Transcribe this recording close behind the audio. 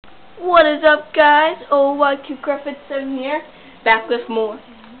What is up, guys? OYQ Griffith 7 here, back with more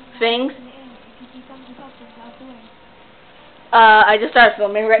things. I just started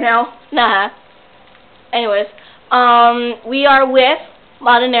filming right now. Nah. Anyways, we are with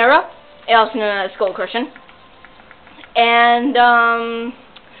Modernera, also known as Skull Cushion, and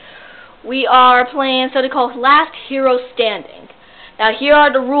we are playing something called Last Hero Standing. Now, here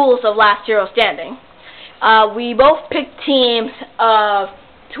are the rules of Last Hero Standing. We both picked teams of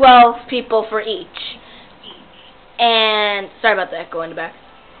 12 people for each. And sorry about the echo in the back.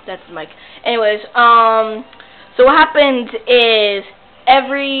 That's the mic. Anyways, so what happens is I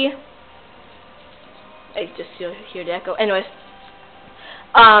just hear the echo. Anyways,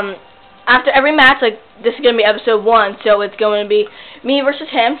 after every match, like this is gonna be episode 1, so it's going to be me versus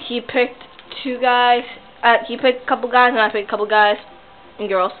him. He picked two guys. He picked a couple guys, and I picked a couple guys and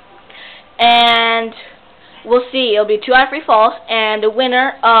girls. And we'll see. It'll be 2 out of 3 falls, and the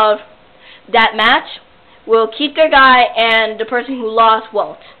winner of that match will keep their guy, and the person who lost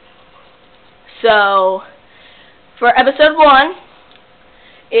won't. So, for episode 1,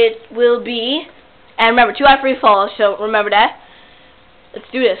 it will be, and remember, 2 out of 3 falls, so remember that. Let's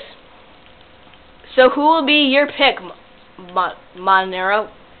do this. So, who will be your pick, Modernera?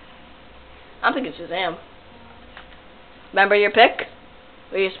 I'm thinking Shazam. Remember your pick?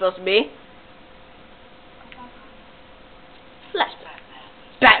 Where you're supposed to be?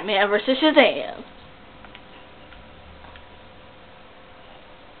 Batman versus Shazam.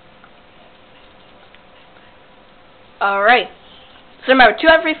 Alright. So remember, 2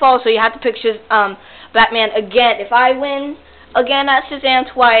 out of 3 falls, so you have to pick Batman again. If I win again at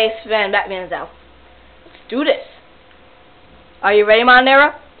Shazam twice, then Batman is out. Let's do this. Are you ready,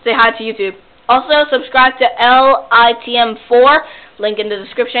 Modernera? Say hi to YouTube. Also, subscribe to LITM4. Link in the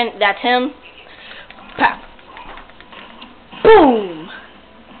description. That's him. Pow. Boom!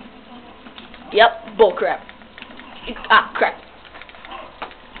 Yep, bullcrap. Ah, crap.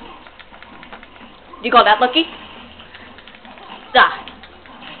 You call that lucky? Ah.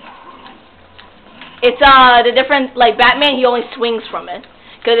 It's, the different, like, Batman, he only swings from it.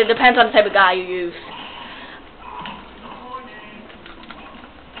 Because it depends on the type of guy you use.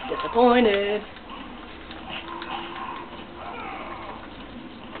 Disappointed.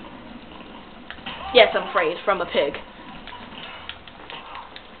 Yes, I'm afraid, from a pig.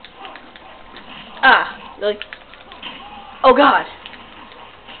 Ah, really? Oh god.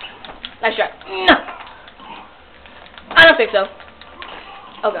 Nice shot. No. I don't think so.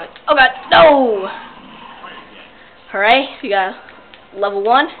 Oh god. Oh god. No. Alright, we got level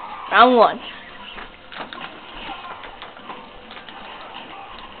 1, round 1.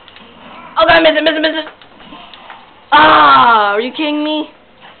 Oh god, miss it. Ah, are you kidding me?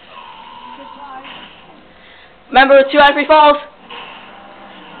 Remember, 2 out of 3 falls.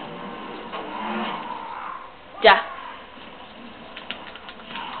 Yeah.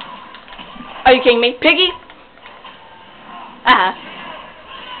 Are you kidding me? Piggy? Ah.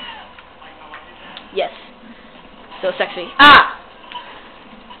 Yes. So sexy. Ah!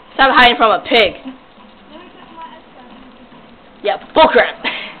 Stop hiding from a pig. Yeah, bullcrap.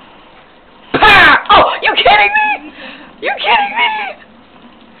 Oh, you kidding me? You kidding me?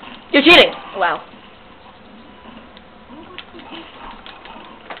 You're cheating. Wow.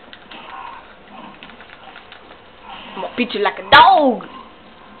 I'm gonna beat you like a dog.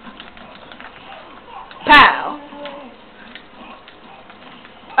 Pow.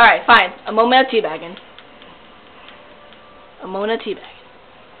 Alright, fine. A moment of teabagging. A moment of teabagging.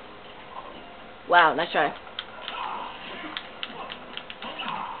 Wow, nice try.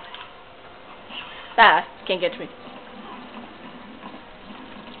 Ah, can't get to me.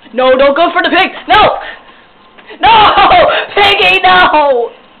 No, don't go for the pig! No! No! Piggy,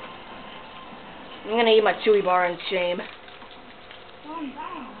 no! I'm gonna eat my chewy bar in shame.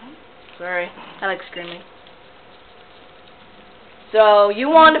 Sorry, I like screaming. So, you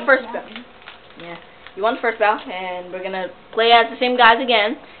won the first bout. Yeah, you won the first bout, and we're gonna play as the same guys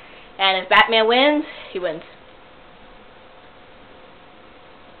again. And if Batman wins, he wins.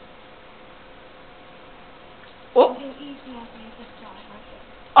 Oh!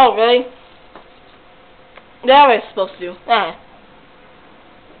 Oh, really? That was supposed to do. Eh.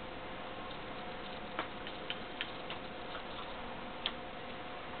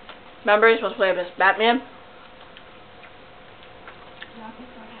 Remember, you're supposed to play as Batman?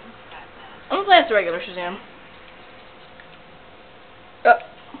 I'm gonna play as the regular Shazam.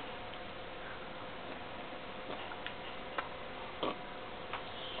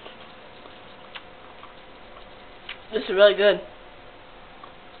 This is really good.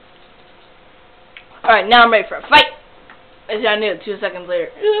 Alright, now I'm ready for a fight. I knew it 2 seconds later.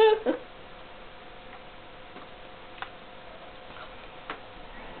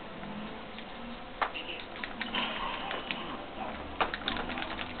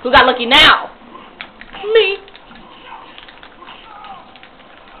 Who got lucky now? Me.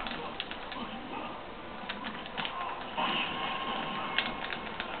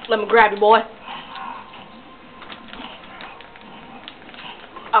 Let me grab you, boy.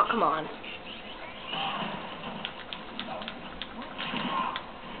 Oh, come on.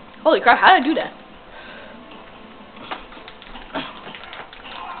 Holy crap, how did I do that?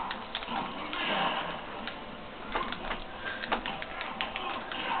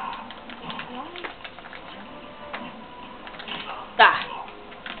 Ah.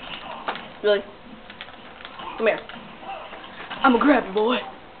 Really? Come here. I'm gonna grab you, boy.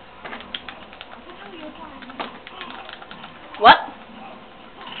 What?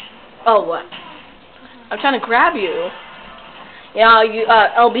 Oh, what? I'm trying to grab you. Yeah, you,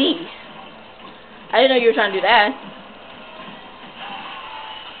 LB. I didn't know you were trying to do that.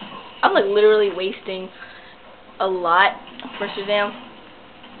 I'm, like, literally wasting a lot for Shazam.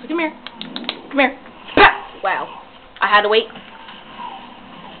 So come here. Come here. Wow. I had to wait.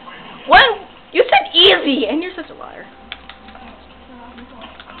 What? You said easy, and you're such a liar.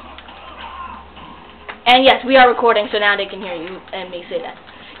 And yes, we are recording, so now they can hear you and me say that.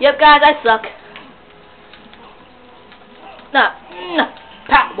 Yep, guys, I suck. No.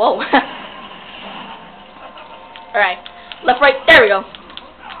 Pow. Whoa. Alright. Left, right. There we go.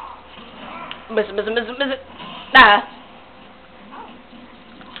 Miss it. Nah.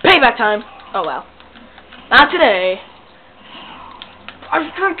 Payback time. Oh, wow. Not today. I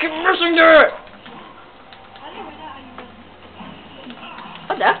still keep missing it.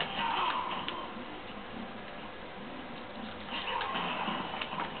 What the?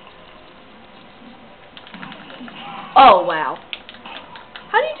 Oh, wow.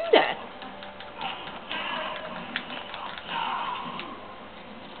 How do you do that?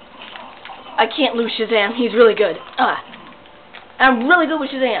 I can't lose Shazam. He's really good. I'm really good with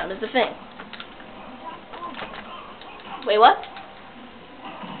Shazam. That's the thing. Wait, what?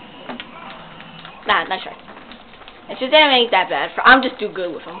 Nah, nice try. And Shazam ain't that bad. I'm just too good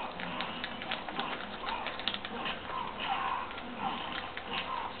with him.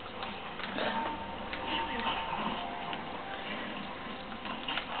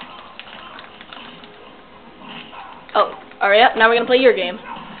 Oh, alright, now we're gonna play your game.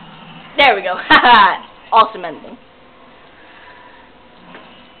 There we go. Haha! Awesome ending.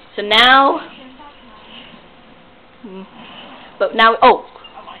 So now... But now... Oh!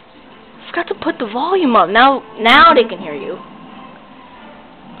 I forgot to put the volume up. Now they can hear you.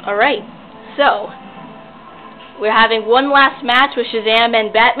 Alright. So... We're having one last match with Shazam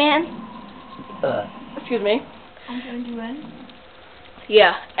and Batman. Excuse me. I'm going to win.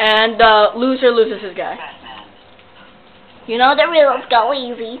 Yeah, and loser loses his guy. You know the rules, go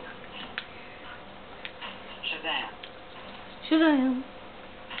easy. Shazam.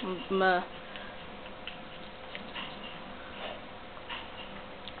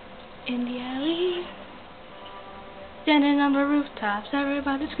 In the alley, standing on the rooftops,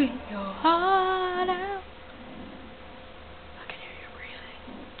 everybody scream your heart out. I can hear you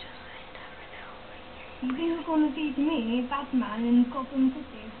breathing, just saying that right now. You think you're going to beat me, Batman, in Gotham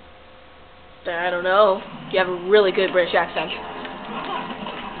City? I don't know. You have a really good British accent.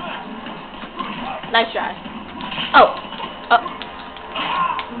 Nice try. Oh.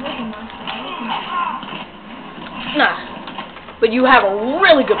 Nah. But you have a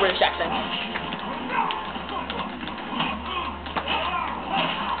really good British accent.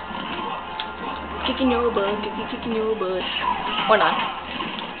 Kicking your butt, kicking your butt. Or not.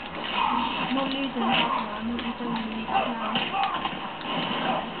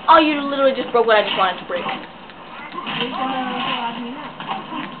 Oh, you literally just broke what I just wanted to break.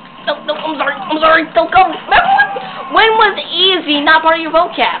 No, I'm sorry, don't go. When was easy not part of your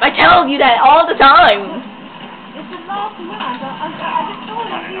vocab? I tell you that all the time. It's the last match. I just told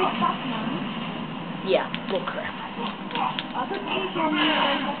you he was Batman. Yeah, bull crap. I put easy on you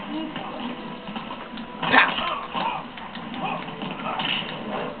and that's Luca.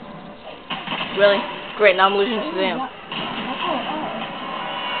 Really? Great, now I'm losing Shazam.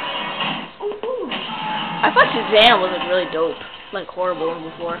 I thought Shazam was like really dope. Like horrible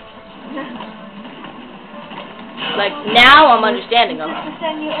before. Like now I'm understanding him. Oh.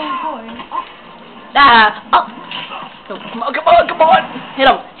 Come on.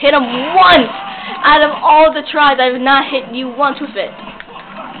 Hit him once. Out of all the tries, I've not hit you once with it.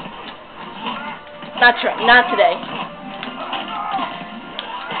 Not today.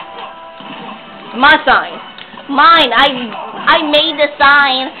 My sign. Mine. I made the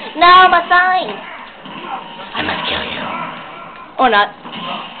sign. No, my sign. I must kill you. Or not.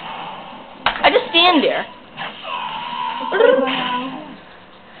 I just stand there.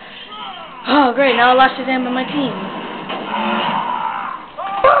 Oh, great. Now I lost Shazam on my team.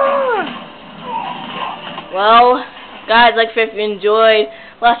 Well, guys, like if you enjoyed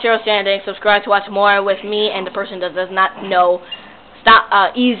Last Hero Standing, subscribe to watch more with me and the person that does not know.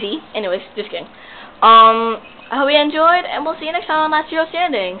 Stop. Easy. Anyways, just kidding. I hope you enjoyed, and we'll see you next time on Last Hero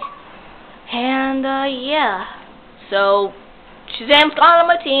Standing. And, yeah. So, Shazam's gone on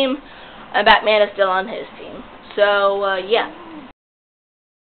my team, and Batman is still on his team. So, yeah.